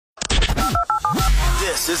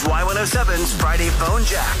This is Y107's Friday Phone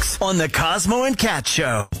Jacks on the Cosmo and Cat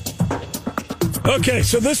Show. Okay,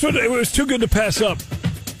 so this one, it was too good to pass up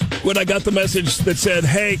when I got the message that said,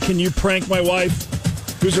 hey, can you prank my wife,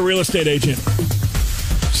 who's a real estate agent?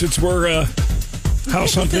 Since we're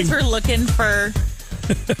house hunting. Since we're looking for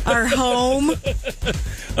our home.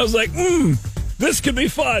 I was like, this could be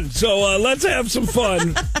fun. So let's have some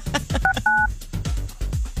fun.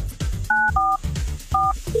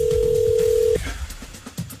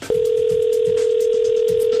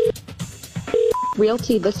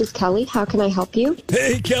 Realty, this is Kelly. How can I help you?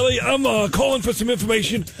 Hey, Kelly, I'm calling for some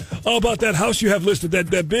information about that house you have listed,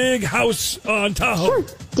 that big house on Tahoe. Sure.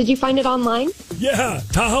 Did you find it online? Yeah,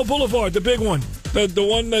 Tahoe Boulevard, the big one. The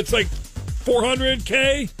one that's like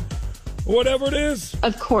 $400K, whatever it is.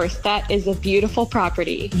 Of course. That is a beautiful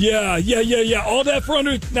property. Yeah. All that for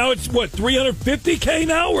under, now it's what, $350K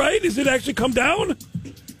now, right? Is it actually come down?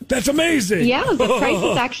 That's amazing. Yeah, the price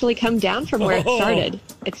has actually come down from where it started.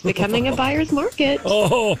 It's becoming a buyer's market.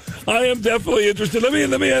 Oh, I am definitely interested. Let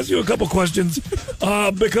me ask you a couple questions.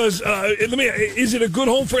 Because is it a good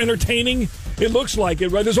home for entertaining? It looks like it,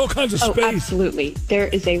 right? There's all kinds of space. Oh, absolutely. There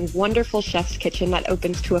is a wonderful chef's kitchen that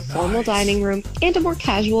opens to a formal dining room and a more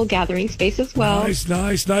casual gathering space as well.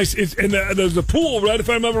 Nice. There's a pool, right? If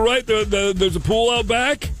I remember right, there's a pool out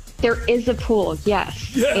back. There is a pool,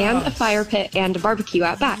 yes. And a fire pit and a barbecue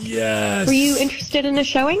out back. Yes. Were you interested in a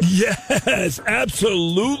showing? Yes,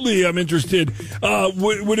 absolutely. I'm interested.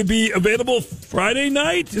 Would it be available Friday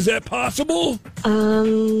night? Is that possible?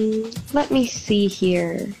 Let me see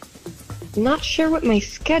here. Not sure what my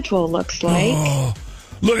schedule looks like. Oh.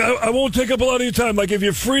 Look, I won't take up a lot of your time. Like, if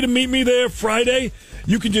you're free to meet me there Friday,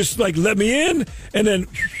 you can just, like, let me in, and then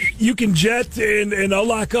you can jet, and I'll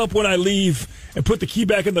lock up when I leave and put the key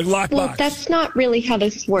back in the lockbox. Well, that's not really how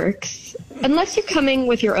this works. Unless you're coming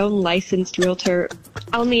with your own licensed realtor,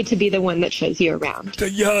 I'll need to be the one that shows you around.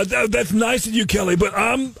 Yeah, that's nice of you, Kelly, but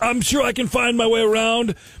I'm sure I can find my way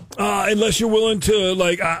around, unless you're willing to,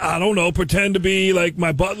 like, I don't know, pretend to be, like,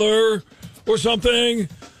 my butler or something,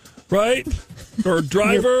 right? Or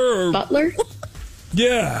driver. Your butler?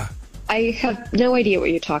 Yeah. I have no idea what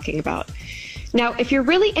you're talking about. Now, if you're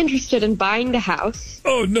really interested in buying the house...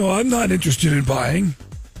 Oh, no, I'm not interested in buying.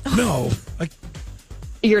 No.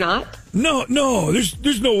 You're not? No,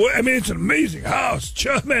 there's no way. I mean, it's an amazing house.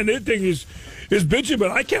 Man, that thing is bitchy, but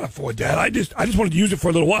I can't afford that. I just wanted to use it for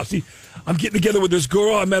a little while. See, I'm getting together with this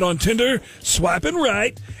girl I met on Tinder, swiping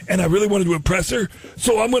right, and I really wanted to impress her.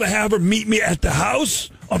 So I'm going to have her meet me at the house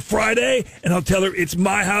on Friday, and I'll tell her it's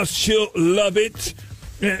my house. She'll love it.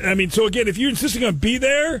 I mean, so again, if you're insisting on be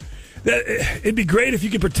there... it'd be great if you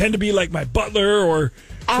could pretend to be like my butler or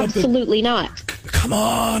something. Absolutely not. Come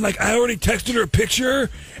on. Like, I already texted her a picture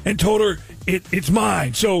and told her it's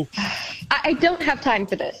mine. So I don't have time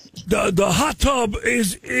for this. The hot tub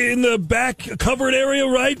is in the back covered area,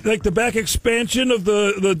 right? Like the back expansion of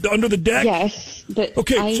the under the deck? Yes. But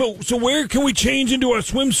okay, so where can we change into our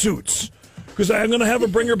swimsuits? Because I'm going to have her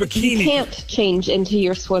bring her bikini. You can't change into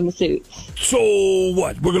your swimsuits. So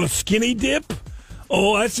what? We're going to skinny dip?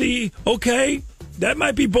 Oh, I see. Okay. That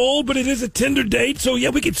might be bold, but it is a Tinder date. So, yeah,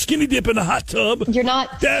 we could skinny dip in the hot tub. You're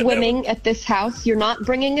not swimming at this house. You're not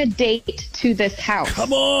bringing a date to this house.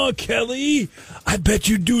 Come on, Kelly. I bet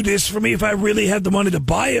you'd do this for me if I really had the money to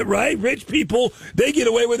buy it, right? Rich people, they get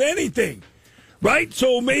away with anything, right?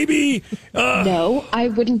 So maybe... No, I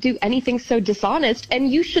wouldn't do anything so dishonest, and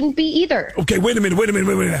you shouldn't be either. Okay, wait a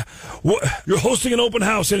minute. What, you're hosting an open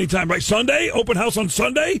house anytime, right? Sunday? Open house on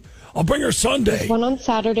Sunday? I'll bring her Sunday. There's one on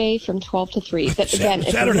Saturday from 12 to 3. But again,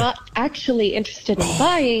 if you're not actually interested in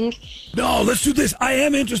buying... No, let's do this. I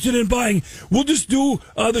am interested in buying. We'll just do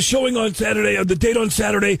the showing on Saturday, or the date on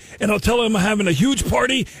Saturday, and I'll tell them I'm having a huge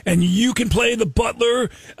party, and you can play the butler,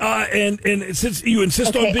 and since you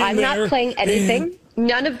insist on being there... Okay, I'm not playing anything.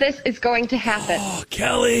 None of this is going to happen. Oh,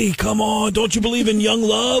 Kelly, come on. Don't you believe in young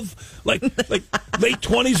love? Like late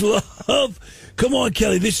 20s love? Come on,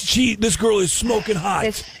 Kelly. This girl is smoking hot.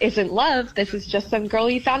 This isn't love. This is just some girl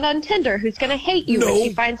you found on Tinder who's going to hate you when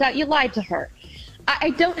she finds out you lied to her.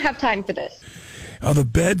 I don't have time for this. Are the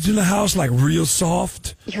beds in the house like real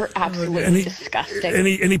soft? You're absolutely disgusting.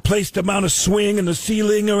 Any place to mount a swing in the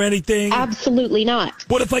ceiling or anything? Absolutely not.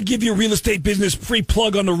 What if I give you a real estate business free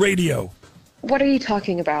plug on the radio? What are you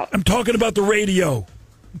talking about? I'm talking about the radio.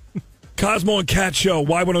 Cosmo and Cat Show,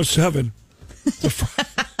 Y107.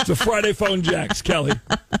 It's a Friday Phone Jacks, Kelly.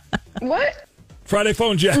 What? Friday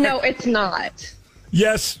Phone Jacks. No, it's not.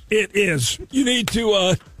 Yes, it is. You need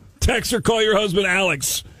to text or call your husband,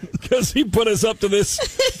 Alex, because he put us up to this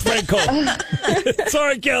prank call.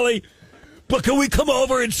 Sorry, Kelly. But can we come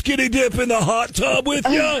over and skinny dip in the hot tub with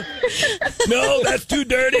you? No, that's too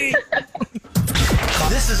dirty.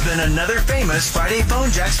 This has been another famous Friday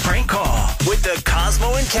Phone Jacks prank call with the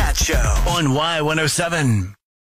Cosmo and Cat Show on Y107.